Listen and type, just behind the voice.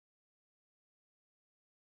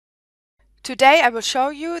Today I will show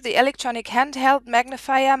you the electronic handheld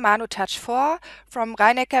magnifier MANO Touch 4 from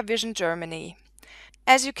Basse Vision, Germany.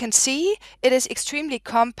 As you can see, it is extremely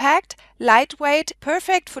compact, lightweight,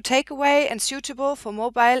 perfect for takeaway and suitable for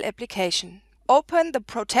mobile application. Open the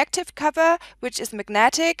protective cover, which is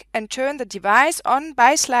magnetic, and turn the device on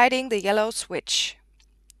by sliding the yellow switch.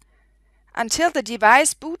 Until the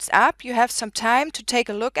device boots up, you have some time to take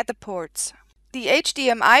a look at the ports. The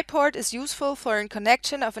HDMI port is useful for a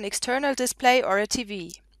connection of an external display or a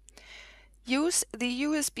TV. Use the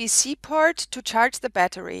USB-C port to charge the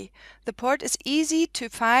battery. The port is easy to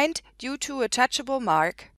find due to a touchable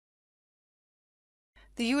mark.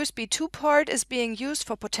 The USB 2 port is being used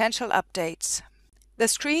for potential updates. The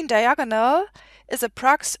screen diagonal is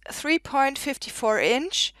approx 3.54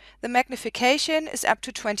 inch. The magnification is up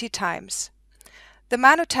to 20 times. The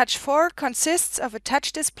MANO Touch 4 consists of a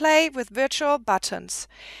touch display with virtual buttons.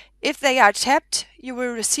 If they are tapped, you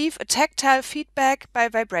will receive a tactile feedback by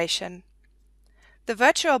vibration. The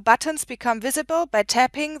virtual buttons become visible by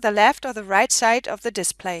tapping the left or the right side of the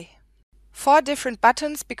display. 4 different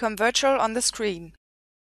buttons become virtual on the screen.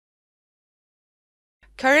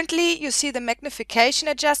 Currently, you see the magnification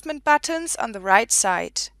adjustment buttons on the right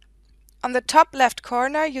side. On the top left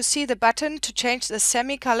corner, you see the button to change the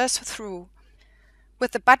semi-colors through.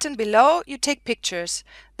 With the button below, you take pictures.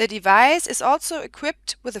 The device is also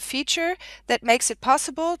equipped with a feature that makes it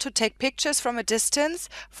possible to take pictures from a distance,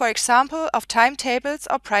 for example of timetables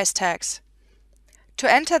or price tags.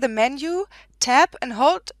 To enter the menu, tap and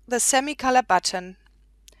hold the semi-color button.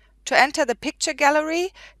 To enter the picture gallery,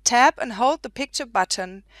 tap and hold the picture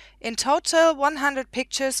button. In total, 100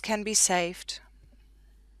 pictures can be saved.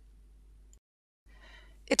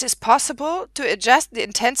 It is possible to adjust the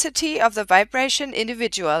intensity of the vibration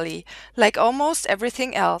individually, like almost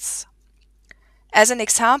everything else. As an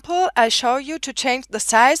example, I show you to change the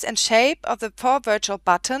size and shape of the 4 virtual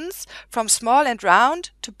buttons from small and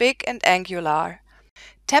round to big and angular.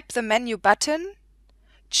 Tap the menu button,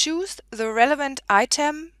 choose the relevant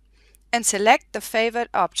item, and select the favored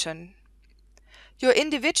option. Your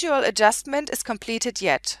individual adjustment is completed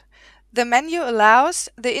yet. The menu allows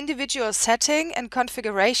the individual setting and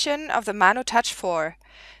configuration of the MANO Touch 4.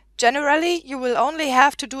 Generally, you will only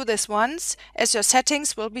have to do this once, as your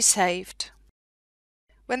settings will be saved.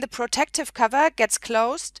 When the protective cover gets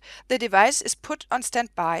closed, the device is put on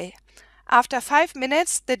standby. After 5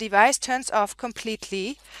 minutes, the device turns off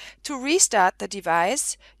completely. To restart the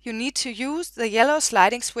device, you need to use the yellow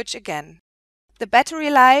sliding switch again. The battery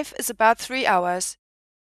life is about 3 hours.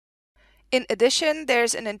 In addition, there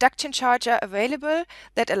is an induction charger available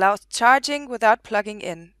that allows charging without plugging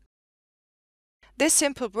in. This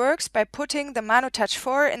simply works by putting the MANO Touch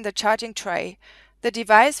 4 in the charging tray. The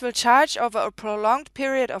device will charge over a prolonged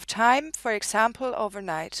period of time, for example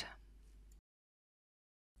overnight.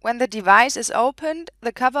 When the device is opened,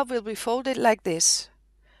 the cover will be folded like this.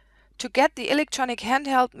 To get the electronic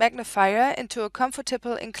handheld magnifier into a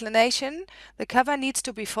comfortable inclination, the cover needs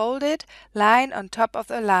to be folded line on top of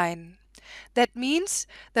the line. That means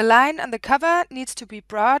the line on the cover needs to be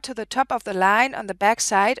brought to the top of the line on the back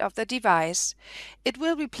side of the device. It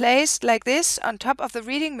will be placed like this on top of the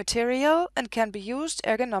reading material and can be used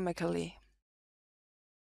ergonomically.